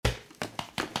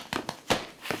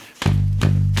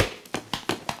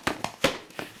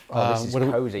Oh, this is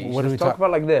cozy. What do we talk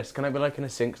about like this? Can I be like in a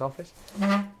Sync's office?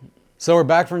 So we're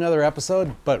back for another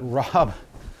episode, but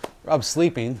Rob's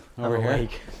sleeping over I'm here.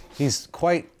 awake. He's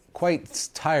quite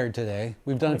tired today.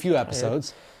 We've done a few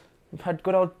episodes. We've had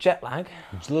good old jet lag.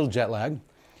 A little jet lag.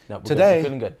 No, we're Today, good. We're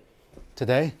feeling good.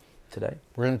 Today, Today,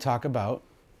 we're going to talk about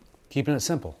keeping it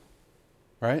simple,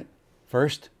 right?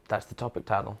 First, that's the topic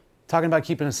title. talking about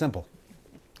keeping it simple.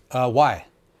 Why?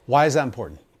 Why is that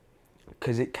important?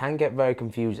 Because it can get very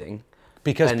confusing.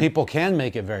 Because And people can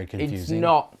make it very confusing. It's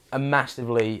not a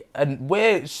massively, and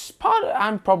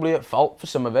I'm probably at fault for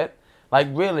some of it. Like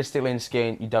realistically in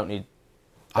skiing, you don't need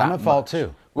that I'm at fault much.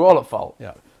 too. We're all at fault.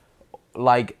 Yeah.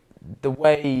 Like the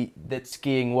way that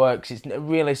skiing works is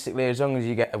realistically, as long as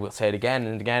you get, we'll say it again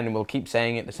and again, and we'll keep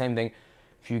saying it, the same thing.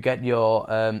 If you get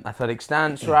your athletic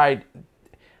stance right,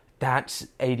 that's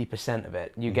 80% of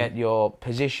it. You get your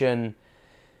position.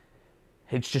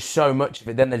 It's just so much of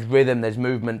it. Then there's rhythm, there's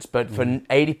movements, but for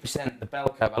 80% the bell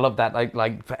curve, I love that.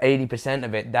 Like for 80%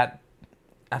 of it, that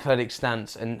athletic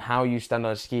stance and how you stand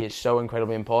on a ski is so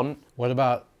incredibly important. What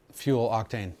about fuel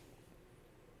octane?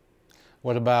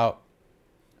 What about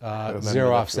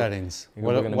zero off settings?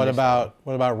 What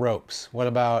about ropes? What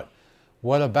about?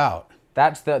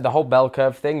 That's the whole bell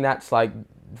curve thing. That's like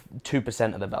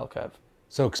 2% of the bell curve.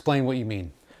 So explain what you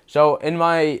mean. So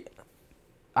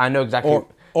I know exactly.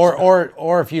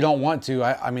 Or if you don't want to,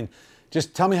 I mean,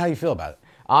 just tell me how you feel about it.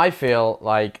 I feel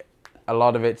like a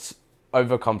lot of it's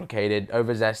overcomplicated,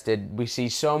 overzested. We see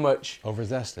so much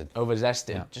Overzested.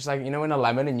 Yeah. Just like, in a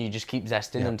lemon and you just keep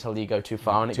zesting until you go too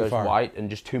far and it goes white and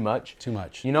just too much. Too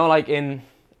much. Like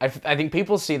I think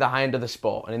people see the high end of the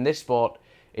sport, and in this sport,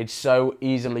 it's so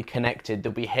easily connected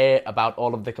that we hear about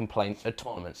all of the complaints at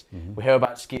tournaments. We hear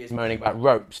about skiers moaning about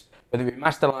ropes, whether it be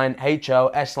master line,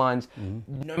 HO, S lines.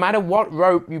 No matter what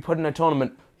rope you put in a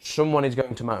tournament, someone is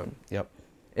going to moan. Yep.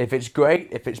 If it's great,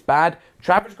 if it's bad.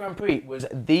 Travers Grand Prix was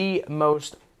the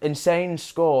most insane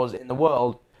scores in the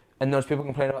world, and those people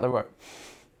complain about the rope.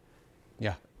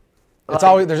 Yeah. There's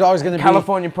always going to be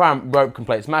California Prime rope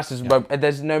complaints, Masters rope.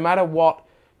 There's no matter what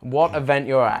event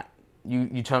you're at,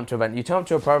 you turn up to event. You turn up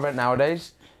to a pro event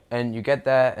nowadays, and you get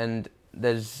there, and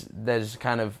there's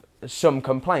kind of some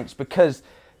complaints because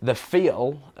the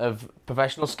feel of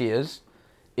professional skiers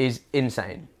is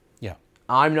insane. Yeah.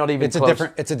 I'm not even close.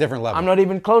 It's a different level. I'm not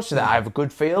even close to that. I have a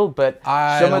good feel, but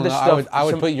some of the stuff I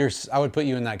would put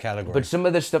you in that category. But some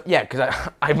of the stuff, yeah, because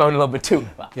I moan a little bit too.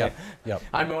 Yep.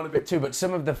 I moan a bit too, but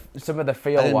some of the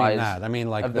feel I didn't wise. mean that. I mean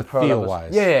like of the pro feel levels.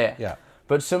 wise. Yeah.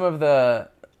 But some of the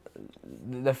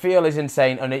feel is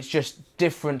insane, and it's just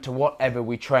different to whatever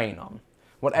we train on.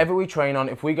 Whatever we train on,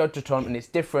 if we go to tournament, it's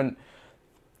different.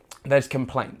 There's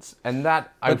complaints, and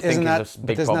that I think is a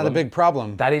big problem. Isn't that a big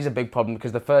problem? That is a big problem,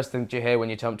 because the first thing that you hear when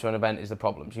you turn up to an event is the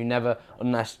problems. You never,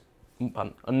 unless you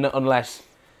kind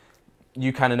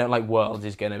of know, like Worlds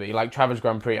is going to be, like Travers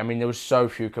Grand Prix. I mean, there was so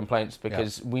few complaints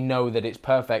because we know that it's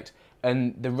perfect,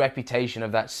 and the reputation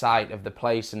of that site, of the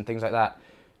place, and things like that,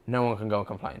 no one can go and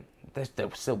complain. There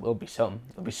still will be some.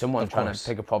 There'll be someone trying to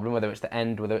pick a problem, whether it's the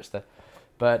end, whether it's the.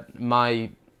 But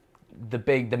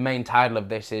the main title of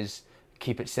this is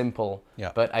keep it simple.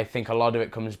 Yeah. But I think a lot of it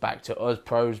comes back to us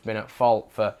pros being at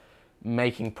fault for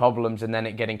making problems and then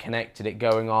it getting connected, it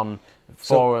going on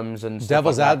forums and stuff.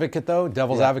 Devil's like advocate, though.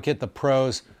 Advocate, the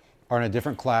pros are in a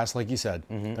different class, like you said.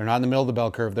 They're not in the middle of the bell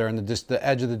curve. They're in the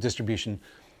edge of the distribution.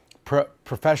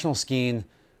 Professional skiing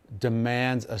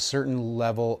demands a certain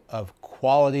level of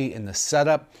quality in the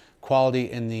setup,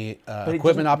 quality in the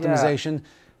equipment optimization,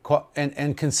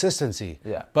 and consistency.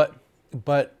 Yeah.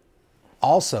 But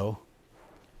also,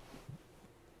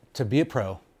 to be a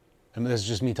pro, and this is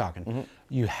just me talking,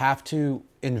 you have to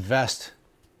invest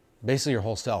basically your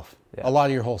whole self, a lot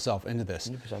of your whole self into this.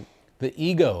 100%. The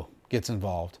ego gets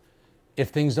involved. If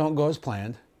things don't go as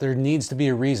planned, there needs to be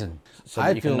a reason. So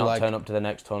that you can not turn up to the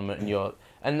next tournament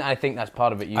and I think that's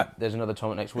part of it. There's another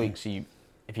tournament next week, so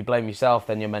if you blame yourself,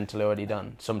 then you're mentally already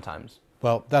done sometimes.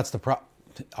 Well, that's the problem.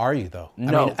 Are you, though?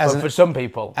 No, for some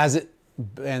people.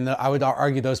 I would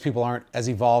argue those people aren't as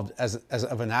evolved as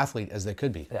of an athlete as they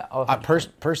could be. Yeah,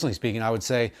 personally speaking, I would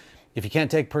say if you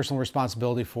can't take personal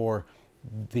responsibility for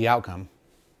the outcome,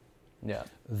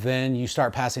 then you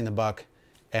start passing the buck,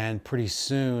 and pretty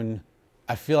soon,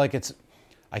 I feel like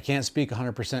I can't speak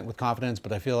 100% with confidence,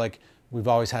 but I feel like we've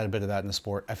always had a bit of that in the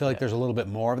sport. I feel like there's a little bit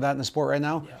more of that in the sport right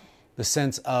now. Yeah. The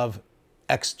sense of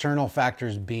external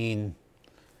factors being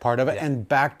part of it, and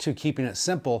back to keeping it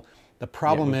simple. The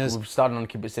problem is we've started on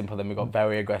keep it simple, then we got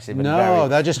very aggressive.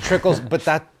 That just trickles. but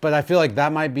I feel like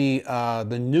that might be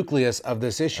the nucleus of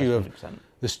this issue of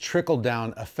this trickle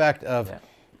down effect of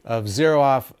of zero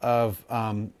off, of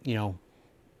boat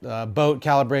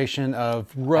calibration, of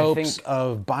ropes,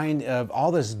 of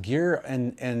all this gear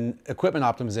and equipment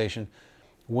optimization,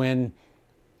 when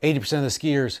 80% of the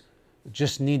skiers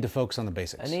just need to focus on the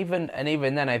basics. And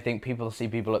even then, I think people see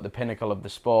people at the pinnacle of the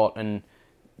sport and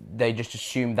they just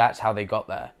assume that's how they got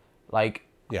there. Like,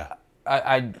 yeah,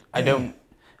 I don't.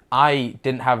 I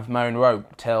didn't have my own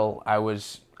rope till I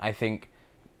was, I think,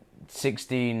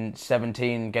 16,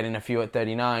 17, getting a few at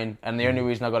 39. And the only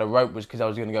reason I got a rope was because I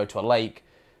was going to go to a lake.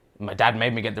 My dad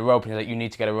made me get the rope, and he's like, you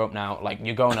need to get a rope now. Like,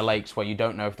 you're going to lakes where you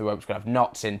don't know if the rope's going to have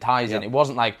knots in, ties in. It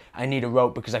wasn't like, I need a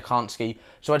rope because I can't ski.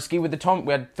 So I'd ski with the Tom.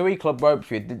 We had 3 club ropes.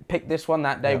 We'd pick this one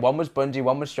that day. One was bungee,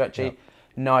 one was stretchy.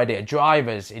 No idea.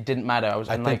 Drivers, it didn't matter.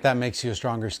 I think that makes you a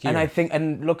stronger skier. And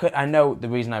I know the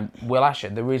reason Will Asher,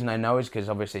 the reason I know is because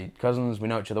obviously cousins, we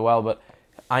know each other well, but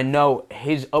I know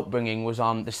his upbringing was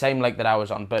on the same lake that I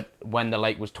was on, but when the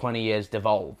lake was 20 years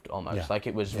devolved almost. Yeah. Like,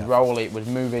 it was rolly, it was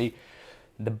movie.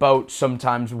 The boats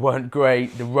sometimes weren't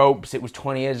great. The ropes, it was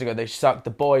 20 years ago, they sucked.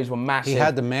 The boys were massive. He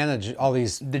had to manage all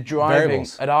these The driving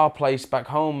variables. at our place back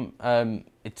home,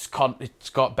 it's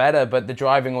got better, but the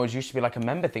driving always used to be like a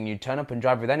member thing. You'd turn up and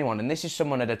drive with anyone, and this is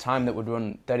someone at a time that would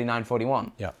run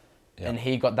 39:41. Yeah. And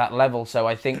he got that level. So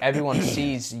I think everyone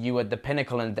sees you at the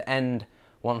pinnacle, and at the end,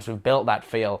 once we've built that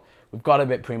feel, we've got a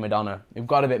bit prima donna, we've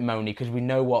got a bit moany, because we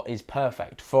know what is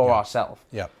perfect for ourselves.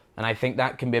 Yeah. And I think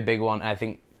that can be a big one. I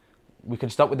think we can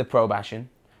stop with the pro bashing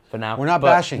for now. We're not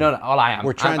bashing. No, all I am.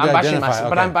 We're trying I'm to bashing identify. myself,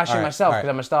 but Okay. I'm bashing All right. myself All right. because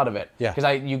I'm a start of it. Yeah.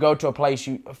 Because you go to a place,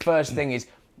 first thing is,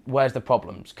 where's the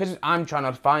problems? Because I'm trying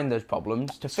to find those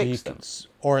problems to fix them.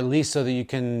 Or at least so that you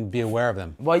can be aware of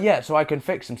them. Well, yeah, so I can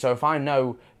fix them. So if I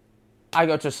know, I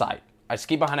go to a site, I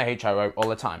ski behind a HI rope all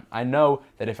the time. I know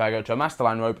that if I go to a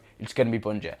Masterline rope, it's going to be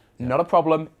bungee. Not a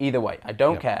problem either way. I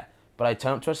don't care. But I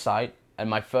turn up to a site, and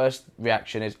my first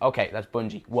reaction is, okay, that's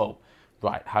bungee. Whoa,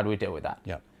 right, how do we deal with that?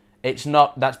 Yeah. It's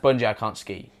not, that's bungee, I can't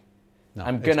ski. No,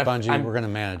 it's bungee, we're going to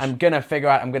manage. I'm going to figure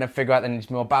out that I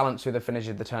need more balance through the finish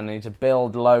of the turn. I need to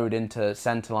build load into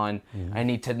centerline. I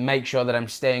need to make sure that I'm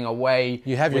staying away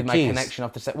You have with your my keys. connection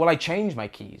off the set. Well, I change my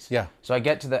keys. Yeah. So I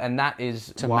get to the, and that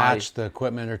is to why, match the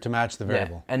equipment or to match the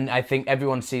variable. and I think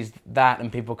everyone sees that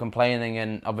and people complaining,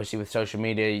 and obviously with social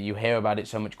media, you hear about it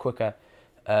so much quicker.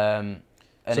 And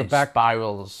So it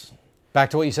spirals. Back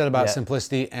to what you said about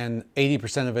simplicity, and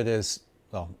 80% of it is,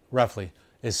 well, roughly,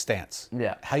 is stance.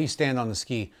 Yeah. How you stand on the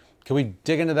ski. Can we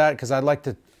dig into that? Because I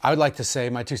would like to say,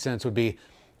 my 2 cents would be,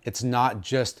 it's not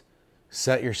just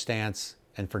set your stance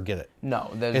and forget it.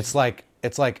 No, It's like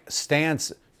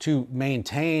stance to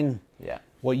maintain Yeah.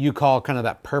 what you call kind of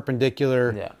that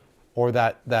perpendicular Yeah. or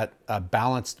that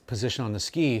balanced position on the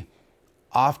ski.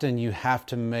 Often you have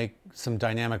to make some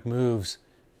dynamic moves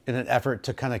in an effort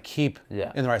to kind of keep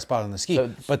in the right spot on the ski.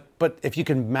 So, but if you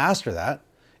can master that,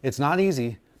 it's not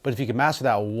easy, but if you can master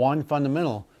that one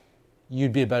fundamental,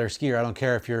 you'd be a better skier. I don't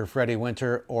care if you're Freddie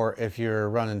Winter or if you're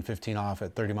running 15 off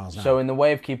at 30 miles an hour. So in the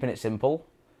way of keeping it simple,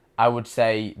 I would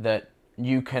say that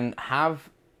you can have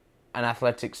an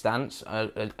athletic stance.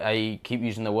 I keep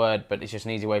using the word, but it's just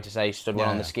an easy way to say stood well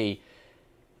on the ski.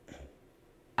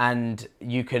 And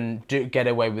you can get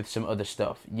away with some other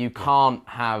stuff. You can't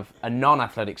have a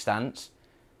non-athletic stance,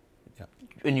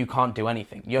 and you can't do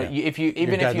anything. If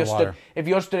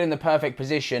you're stood in the perfect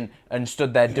position and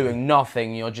stood there doing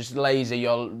nothing, you're just lazy.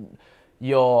 You're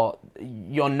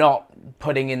not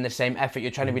putting in the same effort. You're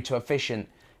trying to be too efficient.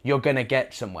 You're gonna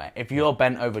get somewhere. If you're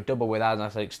bent over double without an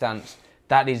athletic stance,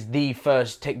 that is the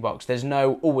first tick box. There's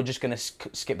no, we're just gonna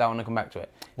skip that one and come back to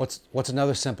it. What's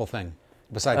another simple thing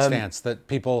besides stance that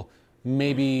people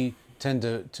maybe tend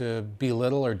to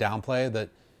belittle or downplay that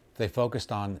they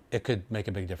focused on? It could make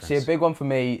a big difference. See, a big one for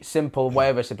me, simple,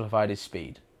 way oversimplified, is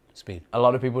speed. Speed. A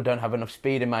lot of people don't have enough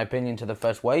speed, in my opinion, to the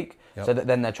first wake, so that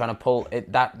then they're trying to pull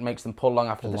it. That makes them pull long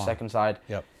after the second side.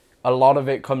 Yep. A lot of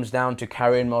it comes down to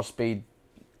carrying more speed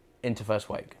into first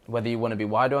wake. Whether you want to be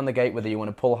wider on the gate, whether you want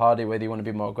to pull harder, whether you want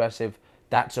to be more aggressive,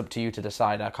 that's up to you to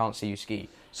decide. I can't see you ski.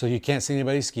 So you can't see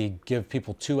anybody ski. Give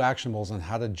people 2 actionables on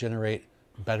how to generate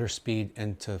better speed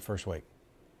into first wake.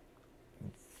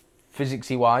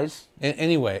 Physicsy wise,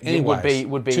 Anyway,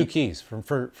 would be 2 keys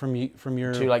from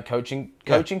your 2 like coaching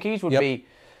keys would be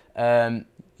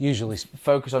usually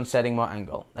focus on setting more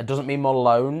angle. That doesn't mean more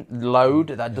load.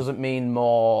 That doesn't mean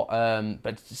more,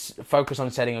 but focus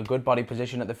on setting a good body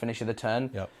position at the finish of the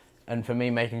turn. Yep. And for me,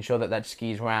 making sure that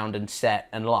ski's round and set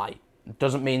and light. It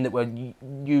doesn't mean that we're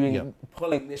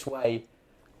pulling this way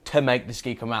to make the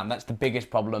ski come round. That's the biggest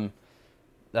problem.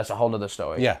 That's a whole other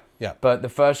story. Yeah. But the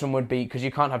first one would be, because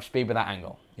you can't have speed without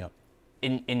angle. Yep.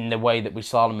 In the way that we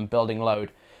slalom and building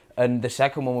load. And the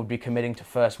second one would be committing to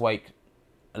first wake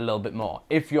a little bit more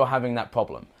if you're having that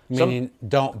problem. Meaning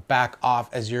don't back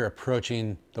off as you're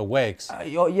approaching the wakes.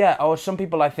 Yeah, or some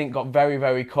people I think got very,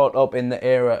 very caught up in the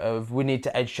era of we need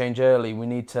to edge change early, we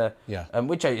need to,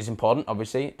 which is important,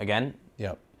 obviously, again.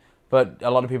 Yep. But a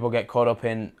lot of people get caught up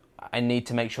in, I need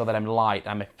to make sure that I'm light,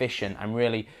 I'm efficient, I'm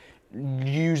really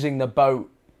using the boat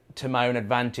to my own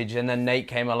advantage. And then Nate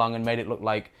came along and made it look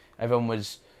like he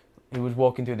was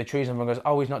walking through the trees and everyone goes,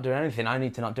 oh, he's not doing anything, I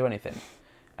need to not do anything.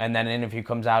 And then an interview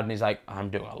comes out and he's like, I'm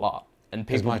doing a lot. And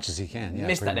people as much as he can. Yeah,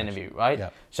 miss that much. interview, right?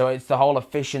 Yeah. So it's the whole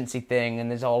efficiency thing, and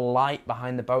there's all light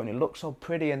behind the boat, and it looks so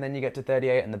pretty, and then you get to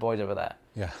 38, and the boy's over there.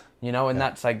 Yeah. You know, and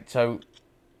that's like, so,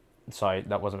 sorry,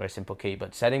 that wasn't a very simple key,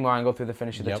 but setting more angle through the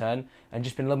finish of the turn, and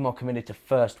just being a little more committed to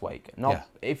first wake. Not,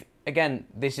 if again,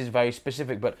 this is very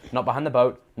specific, but not behind the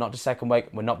boat, not to second wake,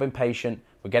 we're not being patient,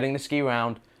 we're getting the ski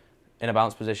round in a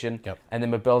balanced position, and then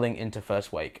we're building into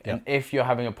first wake. And if you're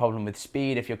having a problem with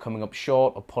speed, if you're coming up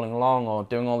short, or pulling long, or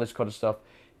doing all this kind of stuff,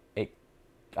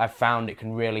 I found it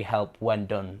can really help when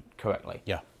done correctly.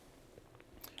 Yeah.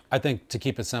 I think to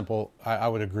keep it simple, I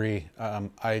would agree.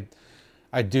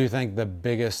 I do think the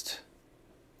biggest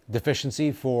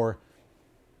deficiency for,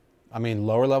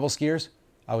 lower level skiers,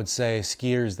 I would say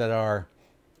skiers that are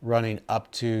running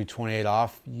up to 28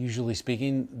 off, usually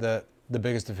speaking, the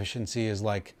biggest deficiency is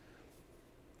like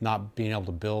not being able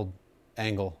to build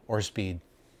angle or speed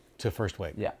to first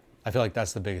wake. Yeah. I feel like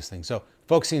that's the biggest thing. So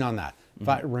focusing on that,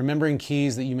 remembering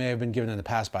keys that you may have been given in the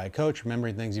past by a coach,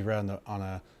 remembering things you've read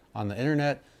on the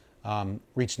internet,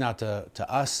 reaching out to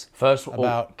us. First,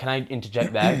 can I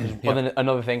interject there? Because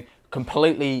another thing,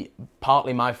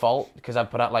 partly my fault, because I've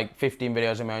put out like 15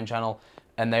 videos on my own channel,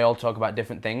 and they all talk about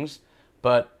different things,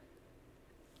 but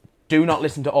do not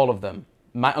listen to all of them.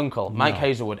 My uncle, Mike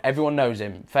Hazelwood, everyone knows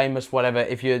him, famous, whatever.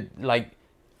 If you're like,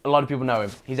 a lot of people know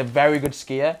him. He's a very good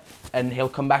skier, and he'll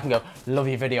come back and go, love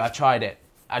your video, I tried it.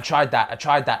 I tried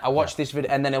that. I watched this video,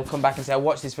 and then he'll come back and say, I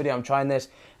watched this video, I'm trying this,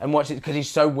 and watch it, because he's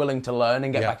so willing to learn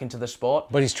and get back into the sport.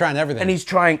 But he's trying everything. And he's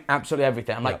trying absolutely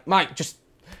everything. I'm like, Mike, just,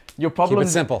 your problems, keep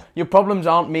it simple. Your problems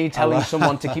aren't me telling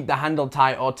someone to keep the handle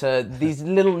tight or to these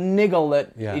little niggle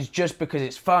that is just because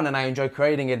it's fun and I enjoy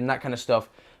creating it and that kind of stuff.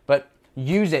 But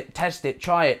use it, test it,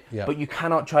 try it, but you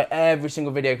cannot try every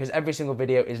single video, because every single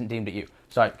video isn't deemed at you.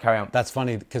 Sorry, carry on. That's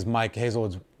funny, because Mike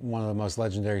Hazelwood's one of the most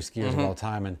legendary skiers of all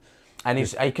time, and he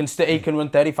can run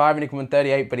 35 and he can run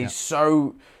 38, but he's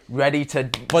so ready to.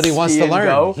 But he wants to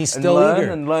learn. He's still eager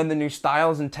and learn the new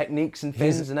styles and techniques and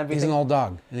fins and everything. He's an old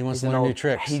dog, and he wants to learn new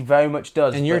tricks. He very much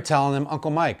does. And you're telling him,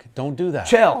 Uncle Mike, don't do that.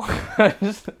 Chill.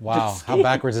 Wow, how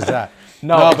backwards is that?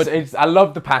 No, but I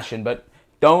love the passion, but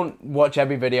don't watch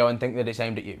every video and think that it's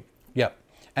aimed at you. Yep.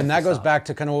 And that goes back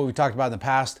to kind of what we talked about in the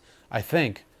past, I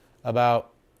think, about,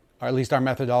 or at least our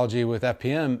methodology with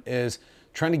FPM, is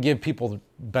trying to give people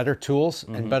better tools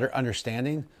and better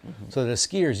understanding, so that as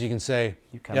skiers you can say,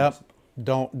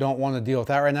 don't want to deal with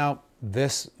that right now.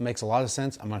 This makes a lot of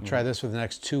sense. I'm going to try this for the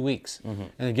next 2 weeks. And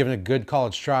then give it a good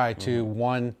college try to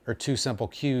 1 or 2 simple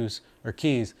cues or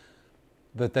keys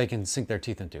that they can sink their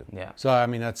teeth into. Yeah. So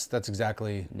that's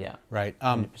exactly right.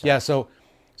 100%.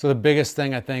 So the biggest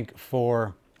thing I think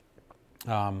for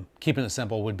keeping it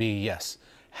simple would be,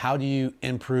 how do you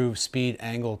improve speed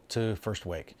angle to first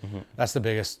wake? That's the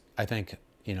biggest, I think,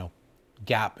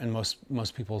 gap in most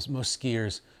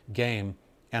skiers' game.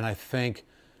 And I think,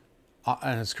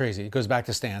 and it's crazy, it goes back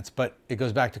to stance, but it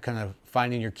goes back to kind of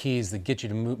finding your keys that get you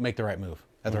to make the right move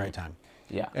at the right time.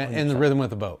 Yeah. And the rhythm with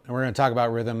the boat. And we're going to talk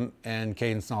about rhythm and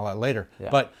cadence and all that later. Yeah.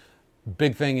 But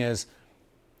big thing is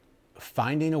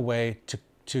finding a way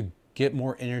to get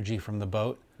more energy from the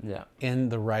boat in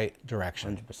the right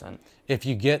direction. 100%. If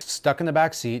you get stuck in the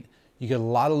back seat, you get a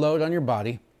lot of load on your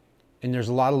body, and there's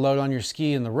a lot of load on your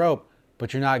ski and the rope,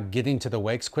 but you're not getting to the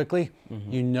wakes quickly,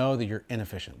 you know that you're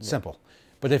inefficient. Simple.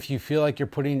 But if you feel like you're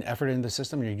putting effort into the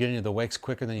system and you're getting to the wakes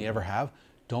quicker than you ever have,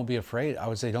 don't be afraid. I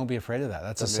would say don't be afraid of that.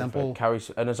 That's a simple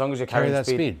and as long as you're carrying that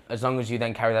speed, as long as you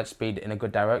then carry that speed in a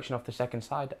good direction off the second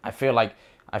side, I feel like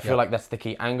that's the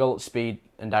key: angle, speed,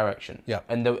 and direction. Yeah.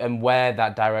 And where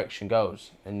that direction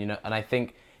goes, and I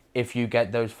think if you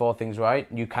get those 4 things right,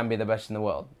 you can be the best in the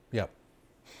world. Yeah.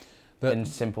 In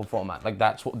simple format, like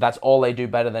that's all they do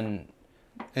better than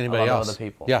anybody else. Other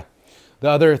people. Yeah. The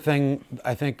other thing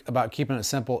I think about keeping it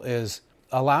simple is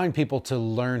allowing people to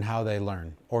learn how they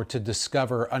learn, or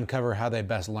to uncover how they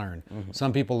best learn.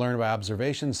 Some people learn by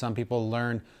observation. Some people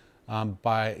learn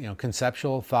by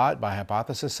conceptual thought, by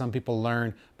hypothesis. Some people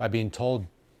learn by being told,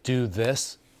 do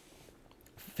this.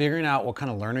 Figuring out what kind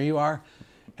of learner you are,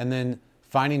 and then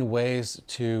finding ways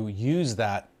to use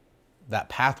that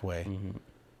pathway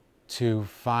to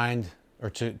find or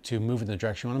to move in the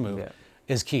direction you want to move Yeah.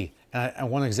 is key. And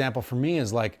one example for me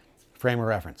is like frame of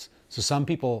reference. So some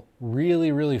people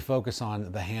really, really focus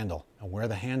on the handle and where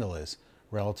the handle is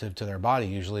relative to their body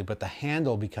usually, but the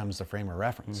handle becomes the frame of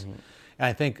reference. And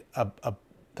I think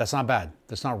that's not bad.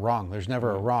 That's not wrong. There's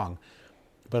never a wrong.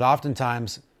 But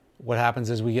oftentimes what happens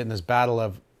is we get in this battle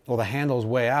of, well, the handle's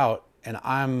way out and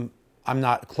I'm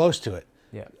not close to it.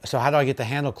 Yeah. So how do I get the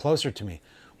handle closer to me?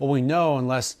 Well, we know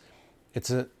unless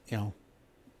it's a,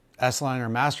 S line or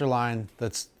master line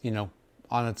that's,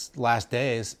 on its last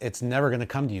days, it's never going to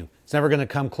come to you. It's never going to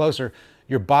come closer.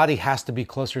 Your body has to be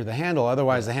closer to the handle.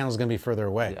 Otherwise the handle's going to be further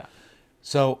away. Yeah.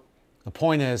 So the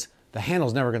point is the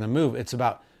handle's never going to move. It's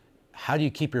about how do you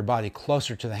keep your body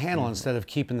closer to the handle instead of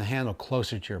keeping the handle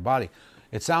closer to your body.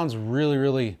 It sounds really,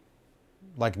 really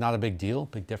like not a big deal,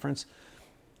 big difference.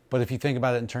 But if you think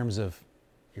about it in terms of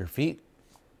your feet,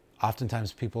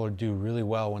 oftentimes people do really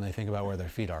well when they think about where their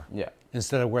feet are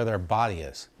instead of where their body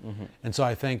is. And so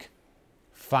I think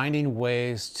finding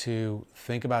ways to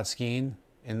think about skiing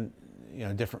in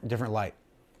different light.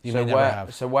 You may never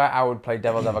have. So where I would play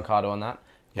devil's avocado on that,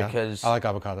 because I like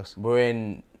avocados. we're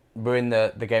in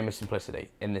the game of simplicity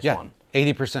in this one.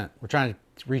 80%. We're trying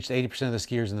to reach 80% of the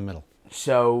skiers in the middle.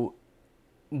 So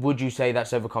would you say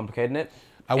that's overcomplicating it?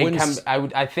 I wouldn't.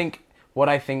 I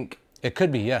think It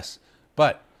could be, yes.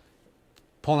 But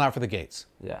pulling out for the gates.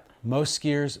 Yeah. Most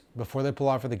skiers, before they pull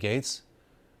out for the gates,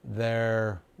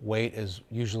 their weight is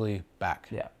usually back.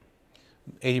 Yeah.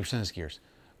 80% of skiers.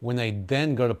 When they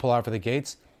then go to pull out for the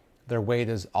gates, their weight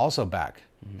is also back.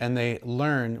 And they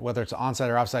learn, whether it's onside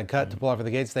or offside cut to pull out for the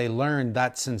gates, they learn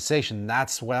that sensation.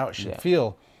 That's how it should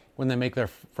feel when they make their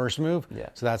first move. Yeah.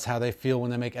 So that's how they feel when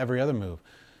they make every other move.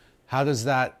 How does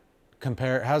that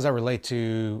compare? How does that relate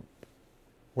to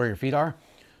where your feet are?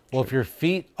 Well, if your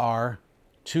feet are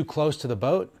too close to the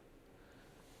boat,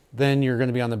 then you're going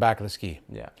to be on the back of the ski.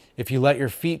 Yeah. If you let your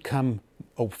feet come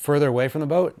further away from the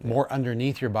boat, more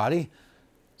underneath your body,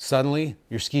 suddenly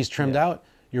your ski's trimmed out,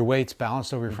 your weight's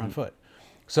balanced over your front foot.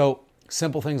 So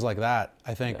simple things like that,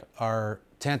 I think, are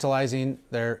tantalizing.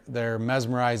 They're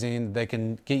mesmerizing. They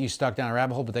can get you stuck down a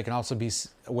rabbit hole, but they can also be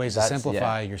ways to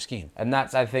simplify your skiing. And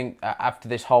that's, I think, after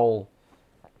this whole,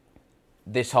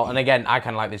 and again, I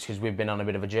kind of like this because we've been on a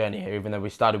bit of a journey here, even though we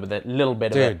started with a little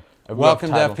bit of a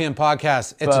welcome rough to FPM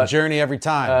Podcast. It's a journey every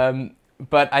time.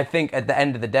 But I think at the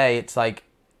end of the day, it's like,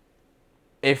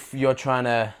 if you're trying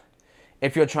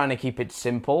to keep it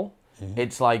simple,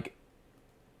 it's like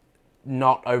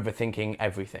not overthinking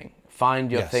everything.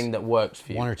 Find your thing that works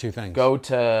for you. One or two things. Go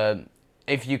to,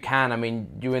 if you can, I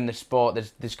mean, you're in the sport,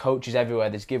 there's coaches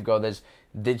everywhere, there's give go,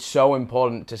 it's so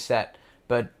important to set,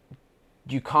 but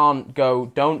you can't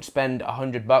don't spend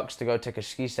 $100 to go take a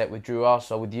ski set with Drew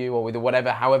Ross or with you or with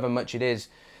whatever, however much it is,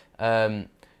 and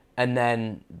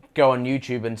then go on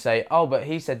YouTube and say, oh, but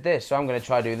he said this, so I'm going to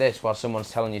try to do this, while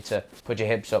someone's telling you to put your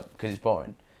hips up because it's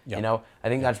boring. Yep. I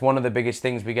think that's one of the biggest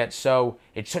things we get.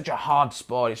 It's such a hard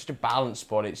sport. It's such a balanced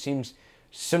sport. It seems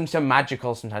so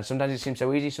magical sometimes. Sometimes it seems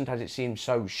so easy. Sometimes it seems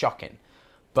so shocking.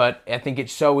 But I think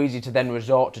it's so easy to then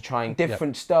resort to trying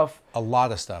different stuff. A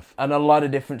lot of stuff. And a lot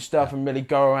of different stuff and really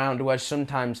go around. Whereas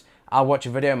sometimes I'll watch a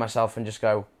video of myself and just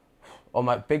go, oh,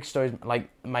 my big stories. Like,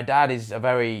 my dad is a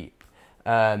very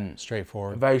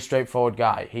straightforward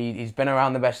guy. He's been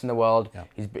around the best in the world.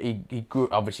 Yeah. He grew,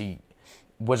 obviously,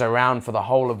 was around for the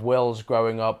whole of Will's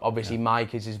growing up. Obviously,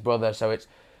 Mike is his brother, so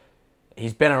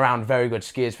he's been around very good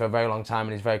skiers for a very long time,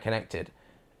 and he's very connected.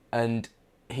 And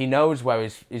he knows where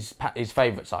his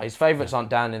favourites are. His favourites aren't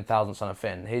down in Thousandths on a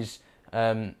Fin.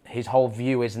 His whole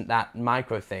view isn't that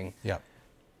micro thing. Yeah.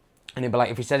 And he'll be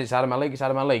like, if he says it's out of my league, it's out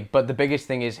of my league. But the biggest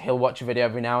thing is he'll watch a video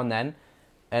every now and then,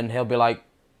 and he'll be like,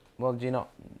 well, do you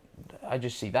not? I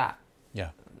just see that. Yeah.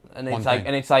 And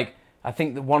it's like, I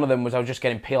think that one of them was I was just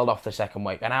getting peeled off the second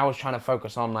wake, and I was trying to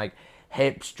focus on like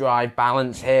hips, drive,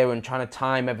 balance here, and trying to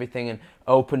time everything and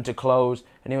open to close.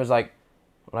 And he was like,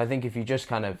 well, I think if you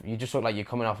just look like you're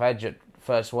coming off edge at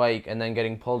first wake and then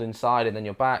getting pulled inside and then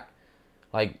you're back,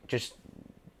 like just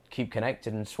keep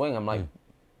connected and swing. I'm like,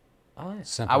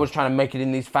 I was trying to make it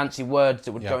in these fancy words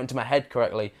that would go into my head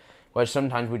correctly, whereas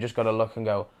sometimes we just got to look and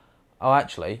go, oh,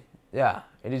 actually, yeah,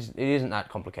 it isn't that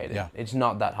complicated. Yeah. It's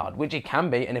not that hard, which it can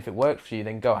be, and if it works for you,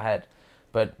 then go ahead.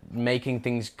 But making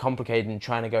things complicated and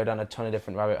trying to go down a ton of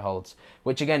different rabbit holes,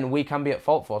 which again, we can be at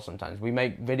fault for sometimes. We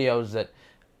make videos that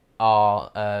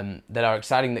are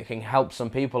exciting, that can help some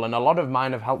people, and a lot of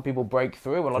mine have helped people break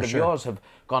through. A lot of yours have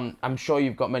gone, I'm sure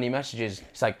you've got many messages.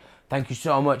 It's like, thank you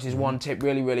so much, this one tip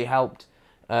really, really helped.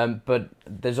 But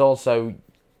there's also,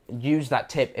 use that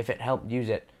tip if it helped, use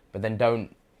it, but then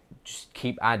don't just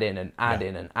keep adding and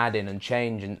adding and adding and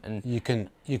change and you can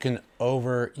be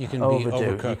overdo.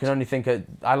 overcooked. You can only think of.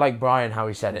 I like Brian how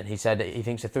he said it. He said he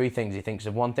thinks of three things. He thinks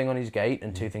of one thing on his gate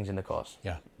and two things in the course.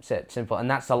 Yeah, that's it. Simple, and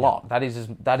that's a lot. That is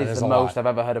the most I've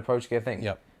ever heard a pro skier think.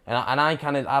 Yep. And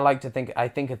I like to think. I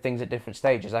think of things at different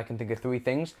stages. I can think of three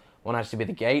things. One has to be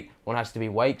the gate. One has to be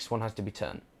wakes. One has to be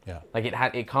turn. Yeah. Like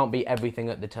it can't be everything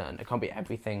at the turn. It can't be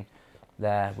everything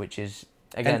there, which is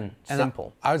again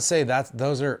simple. I would say that's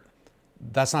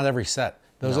not every set.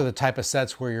 Those are the type of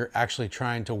sets where you're actually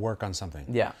trying to work on something.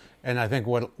 Yeah. And I think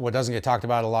what doesn't get talked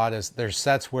about a lot is there's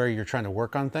sets where you're trying to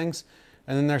work on things,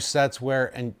 and then there's sets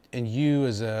where and you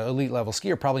as an elite level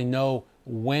skier probably know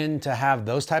when to have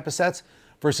those type of sets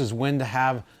versus when to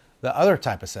have the other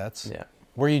type of sets. Yeah.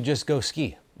 Where you just go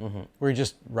ski, where you're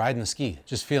just riding the ski,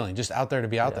 just feeling, just out there to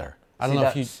be out there. I don't know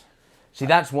if you. See,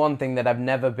 that's one thing that I've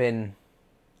never been.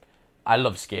 I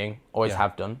love skiing, always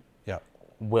have done. Yeah.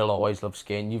 Will always love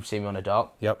skiing. You've seen me on a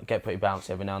dock. Yep. Get pretty bouncy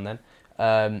every now and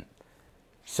then.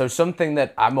 So something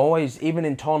that I'm always, even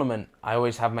in tournament, I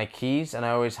always have my keys, and I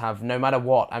always have, no matter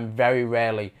what, I'm very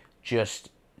rarely just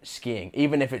skiing.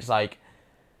 Even if it's like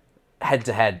head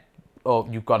to head, or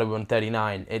you've got to run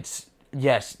 39, it's,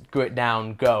 yes, grit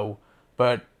down, go,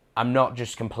 but I'm not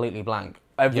just completely blank.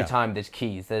 Every time there's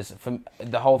keys. There's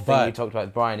the whole thing we talked about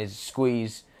with Brian is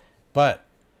squeeze. But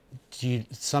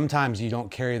sometimes you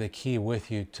don't carry the key with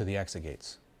you to the exit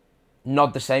gates.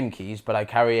 Not the same keys, but I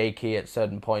carry a key at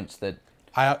certain points that...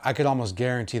 I could almost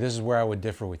guarantee, this is where I would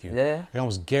differ with you. Yeah. I can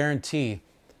almost guarantee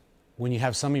when you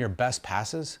have some of your best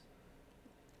passes,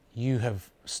 you have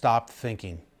stopped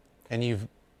thinking and you've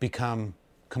become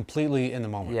completely in the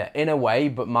moment. Yeah, in a way,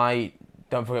 but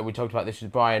don't forget we talked about this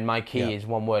with Brian, my key is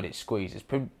one word, it's squeeze. It's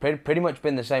pretty much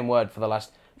been the same word for the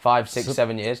last 5, 6,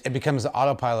 7 years. It becomes the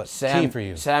autopilot key for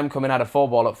you. Say I'm coming out of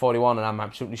 4-ball at 41 and I'm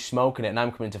absolutely smoking it and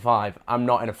I'm coming to 5. I'm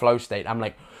not in a flow state. I'm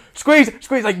like, squeeze,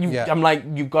 like I'm like,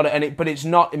 you've got to, but it's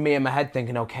not in me in my head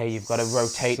thinking, okay, you've got to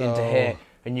rotate into here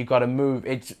and you've got to move.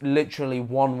 It's literally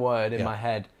one word in my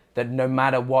head that no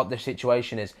matter what the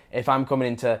situation is, if I'm coming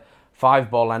into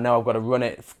 5-ball, I know I've got to run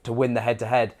it to win the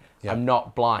head-to-head. I'm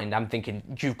not blind. I'm thinking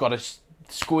you've got to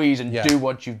squeeze and do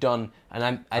what you've done.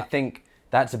 And I think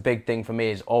that's a big thing for me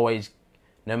is always,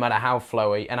 no matter how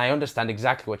flowy, and I understand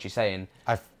exactly what you're saying.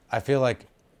 I feel like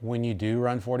when you do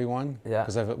run 41,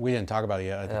 because we didn't talk about it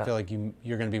yet, I feel like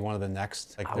you're going to be one of the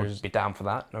next. Like, I would be down for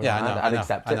that. I know. I'd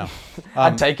accept it. I know.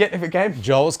 I'd take it if it came.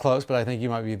 Joel's close, but I think you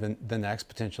might be the next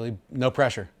potentially. No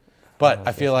pressure. But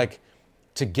I feel like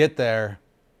to get there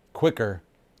quicker,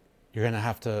 you're going to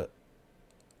have to.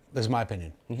 This is my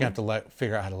opinion. You're gonna have to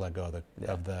figure out how to let go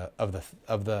of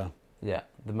the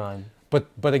the mind.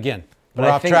 But again, we're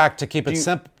off track. To keep it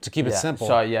simple.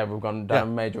 Sorry, we've gone down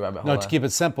a major rabbit hole. No, to keep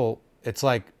it simple, it's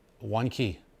like one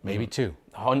key, maybe two.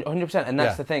 100%, and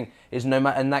that's the thing is no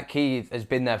matter, and that key has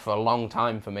been there for a long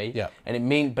time for me. Yeah.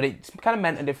 And but it's kind of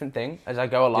meant a different thing as I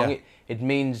go along. Yeah. It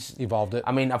means evolved it.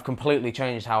 I mean, I've completely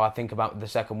changed how I think about the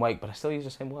second wake, but I still use the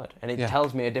same word, and it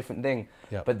tells me a different thing.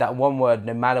 Yeah. But that one word,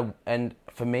 no matter, and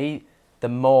for me, the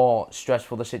more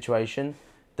stressful the situation,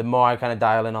 the more I kind of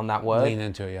dial in on that word. Lean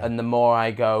into it, and the more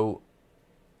I go,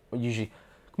 usually.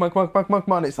 Come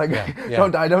on. It's like,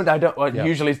 don't die. Well,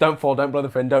 usually it's don't fall, don't blow the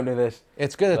fin, don't do this.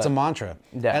 It's good. It's a mantra.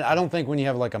 Yeah. And I don't think when you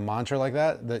have like a mantra like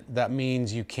that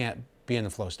means you can't be in the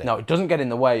flow state. No, it doesn't get in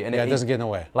the way. And it doesn't get in the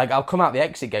way. Like, I'll come out the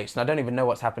exit gates and I don't even know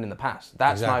what's happened in the past.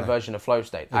 That's my version of flow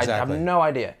state. Exactly. I have no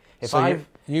idea.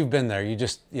 You've been there. You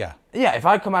just, Yeah, if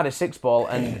I come out of 6-ball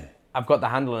and I've got the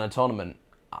handle in a tournament,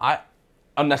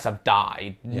 unless I've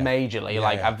died majorly,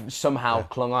 I've somehow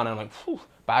clung on and I'm like, phew,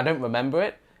 but I don't remember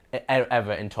it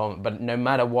ever in tournament. But no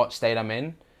matter what state I'm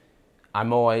in, I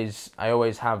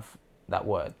always have that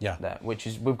word there, which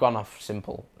is, we've gone off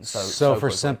simple.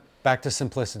 So back to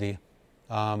simplicity,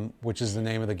 which is the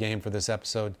name of the game for this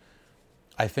episode.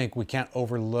 I think we can't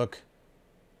overlook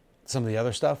some of the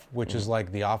other stuff, which is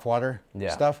like the off-water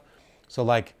stuff. So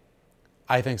like,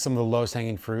 I think some of the lowest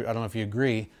hanging fruit, I don't know if you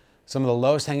agree, some of the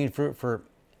lowest hanging fruit for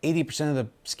 80% of the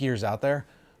skiers out there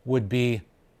would be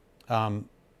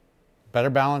better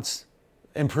balance,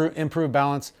 improve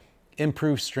balance,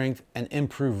 improve strength, and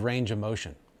improve range of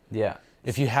motion. Yeah.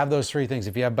 If you have those three things,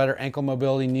 if you have better ankle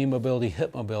mobility, knee mobility,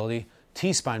 hip mobility,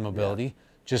 T-spine mobility,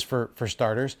 just for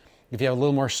starters, if you have a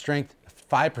little more strength,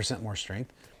 5% more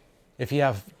strength, if you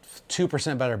have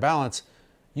 2% better balance,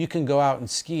 you can go out and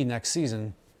ski next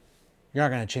season. You're not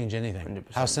going to change anything.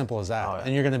 100%. How simple is that?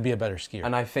 And you're going to be a better skier.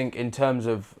 And I think in terms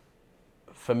of,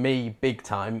 for me, big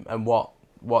time, and what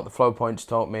the Flow Points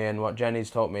taught me and what Jenny's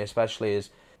taught me especially is,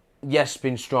 yes,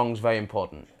 being strong is very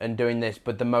important and doing this,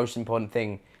 but the most important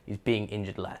thing is being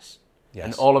injured less. Yes.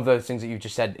 And all of those things that you've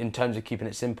just said in terms of keeping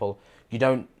it simple,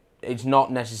 it's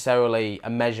not necessarily a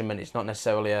measurement, it's not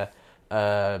necessarily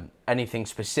anything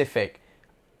specific.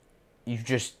 You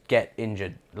just get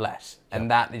injured less.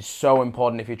 And that is so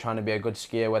important if you're trying to be a good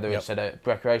skier, whether it's at a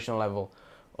recreational level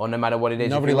or no matter what it is.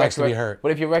 Nobody likes to be hurt.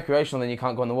 But if you're recreational, then you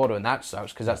can't go in the water, and that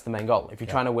sucks because that's the main goal. If you're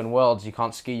trying to win worlds, you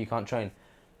can't ski, you can't train.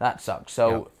 That sucks.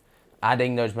 So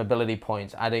adding those mobility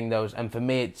points, adding those, and for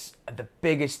me, it's the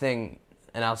biggest thing,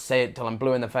 and I'll say it till I'm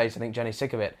blue in the face, I think Jenny's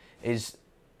sick of it, is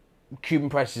Cuban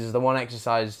presses is the one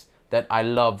exercise that I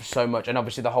love so much, and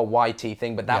obviously the whole YT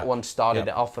thing, but that one started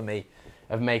it off for me,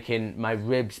 of making my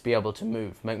ribs be able to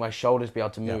move, make my shoulders be able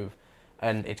to move,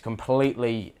 and it's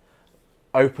completely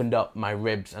opened up my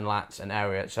ribs and lats and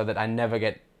area so that I never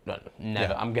get,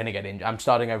 I'm going to get injured. I'm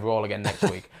starting overall again next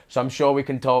week, so I'm sure we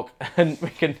can talk and we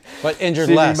can. But injured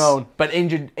less. But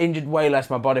injured way less.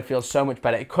 My body feels so much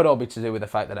better. It could all be to do with the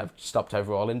fact that I've stopped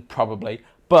overalling, probably,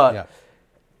 but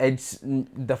it's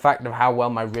the fact of how well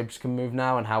my ribs can move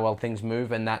now and how well things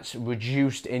move, and that's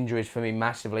reduced injuries for me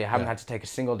massively. I haven't had to take a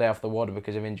single day off the water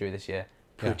because of injury this year.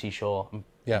 Pretty sure,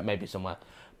 maybe somewhere.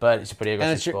 But it's a pretty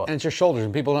aggressive sport. And it's your shoulders,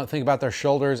 and people don't think about their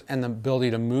shoulders and the ability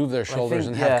to move their shoulders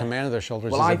and have command of their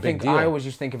shoulders is a big deal. I always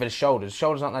used to think of it as shoulders.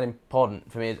 Shoulders aren't that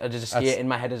important for me as a skier in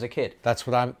my head as a kid. That's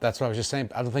what I was just saying.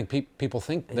 I don't think people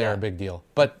think they're a big deal,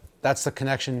 but that's the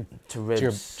connection to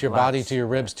ribs, to your body, to your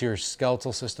ribs, to your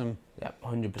skeletal system. Yeah,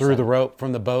 100%. Through the rope,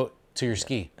 from the boat to your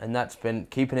ski. And that's been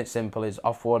keeping it simple. Is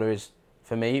off water is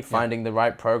for me finding the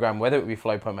right program, whether it be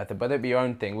flow point method, whether it be your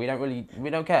own thing. We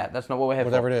don't care. That's not what we're here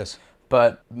for. Whatever it is.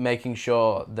 But making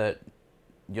sure that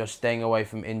you're staying away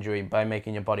from injury by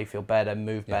making your body feel better,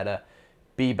 move better,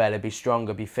 be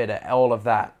stronger, be fitter, all of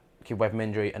that, keep away from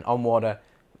injury. And on water,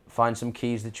 find some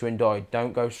keys that you enjoy.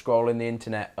 Don't go scrolling the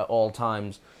internet at all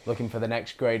times looking for the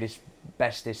next greatest,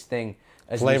 bestest thing.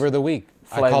 Flavor of the week.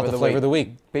 I call it the flavor of the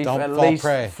week. Don't fall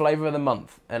prey. Flavor of the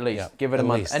month, at least. Yeah, give it a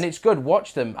month. least. And it's good.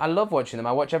 Watch them. I love watching them.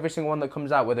 I watch every single one that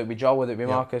comes out, whether it be Joel, whether it be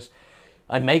Marcus.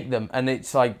 I make them. And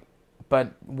it's like,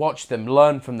 but watch them,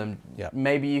 learn from them. Yeah.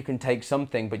 Maybe you can take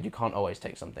something, but you can't always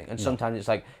take something. And sometimes it's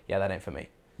like, that ain't for me.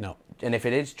 No. And if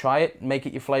it is, try it. Make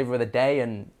it your flavor of the day,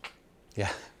 and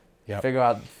figure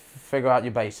out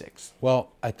your basics.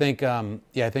 Well, I think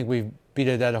we've beat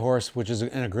a dead horse, which is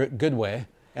in a good way.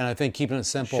 And I think keeping it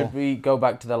simple. Should we go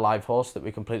back to the live horse that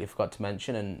we completely forgot to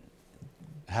mention and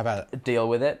have at it? Deal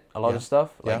with it. A lot of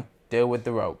stuff. Like deal with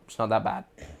the rope. It's not that bad.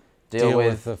 Deal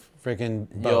with the freaking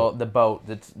boat. The boat.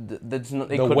 That's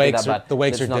not. It the could wakes be that bad. The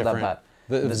wakes it's are not different. That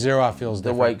bad. The zero off feels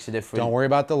different. The wakes are different. Don't worry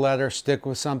about the letter. Stick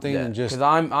with something and just.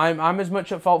 Because I'm as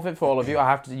much at fault for it for all of you. I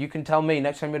have to. You can tell me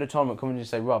next time you're at a tournament, come and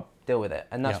just say, Rob, deal with it,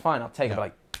 and that's fine. I'll take it.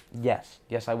 But yes,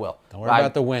 I will. Don't worry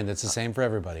about the wind. It's the same for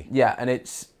everybody. Yeah,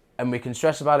 and we can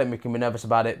stress about it, and we can be nervous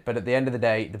about it, but at the end of the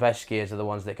day, the best skiers are the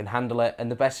ones that can handle it. And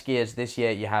the best skiers this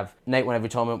year, you have Nate won every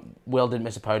tournament, Will didn't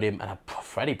miss a podium, and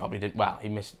Freddie probably did. Well, he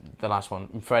missed the last one,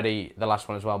 and Freddie the last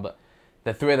one as well. But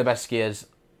the three of the best skiers,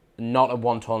 not at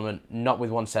one tournament, not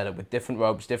with one setup, with different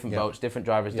ropes, different boats, different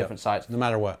drivers, different sites. No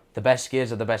matter what. The best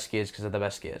skiers are the best skiers because they're the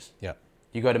best skiers. Yeah.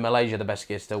 You go to Malaysia, the best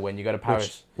skiers still win. You go to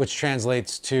Paris. Which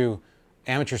translates to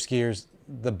amateur skiers,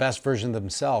 the best version of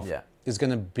themselves is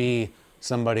going to be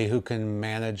somebody who can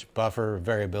manage buffer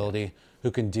variability,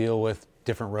 who can deal with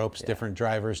different ropes, different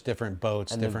drivers, different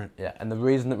boats, different. And the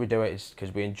reason that we do it is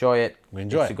because we enjoy it.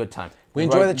 It's a good time. We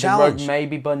enjoy the challenge. The road may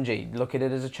be bungee. Look at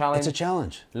it as a challenge. It's a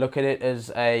challenge. Look at it as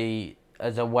a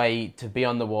way to be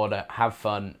on the water, have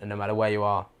fun, and no matter where you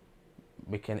are,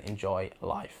 we can enjoy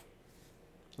life.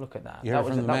 Look at that.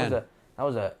 That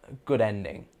was a good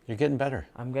ending. You're getting better.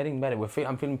 I'm getting better.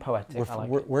 I'm feeling poetic.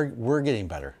 We're getting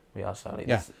better. We are slowly.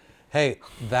 Yeah. Hey,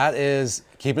 that is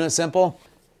keeping it simple.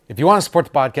 If you want to support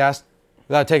the podcast,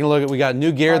 without taking a look at, we got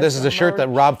new gear. This is a shirt that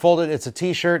Rob folded. It's a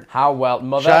T-shirt. How well,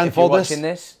 Mother, if you're watching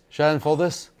this. Should I unfold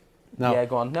this? No. Yeah,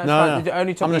 go on. No. I'm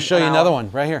going to show you another one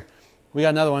right here. We got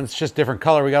another one. It's just different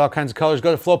color. We got all kinds of colors.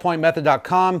 Go to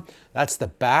flowpointmethod.com. That's the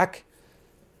back.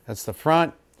 That's the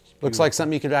front. Looks like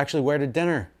something you could actually wear to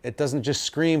dinner. It doesn't just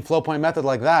scream Flow Point Method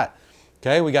like that.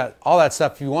 Okay, we got all that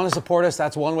stuff. If you want to support us,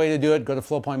 that's one way to do it. Go to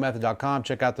flowpointmethod.com.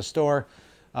 Check out the store.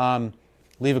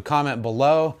 Leave a comment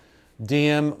below.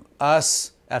 DM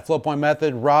us at Flow Point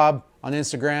Method. Rob on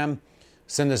Instagram.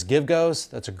 Send us give goes.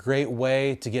 That's a great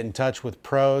way to get in touch with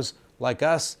pros like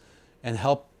us and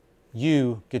help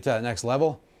you get to that next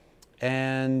level.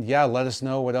 And let us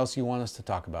know what else you want us to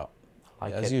talk about.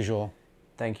 As usual.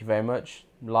 Thank you very much.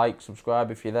 Like, subscribe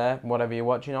if you're there, whatever you're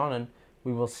watching on, and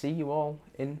we will see you all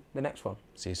in the next one.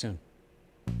 See you soon.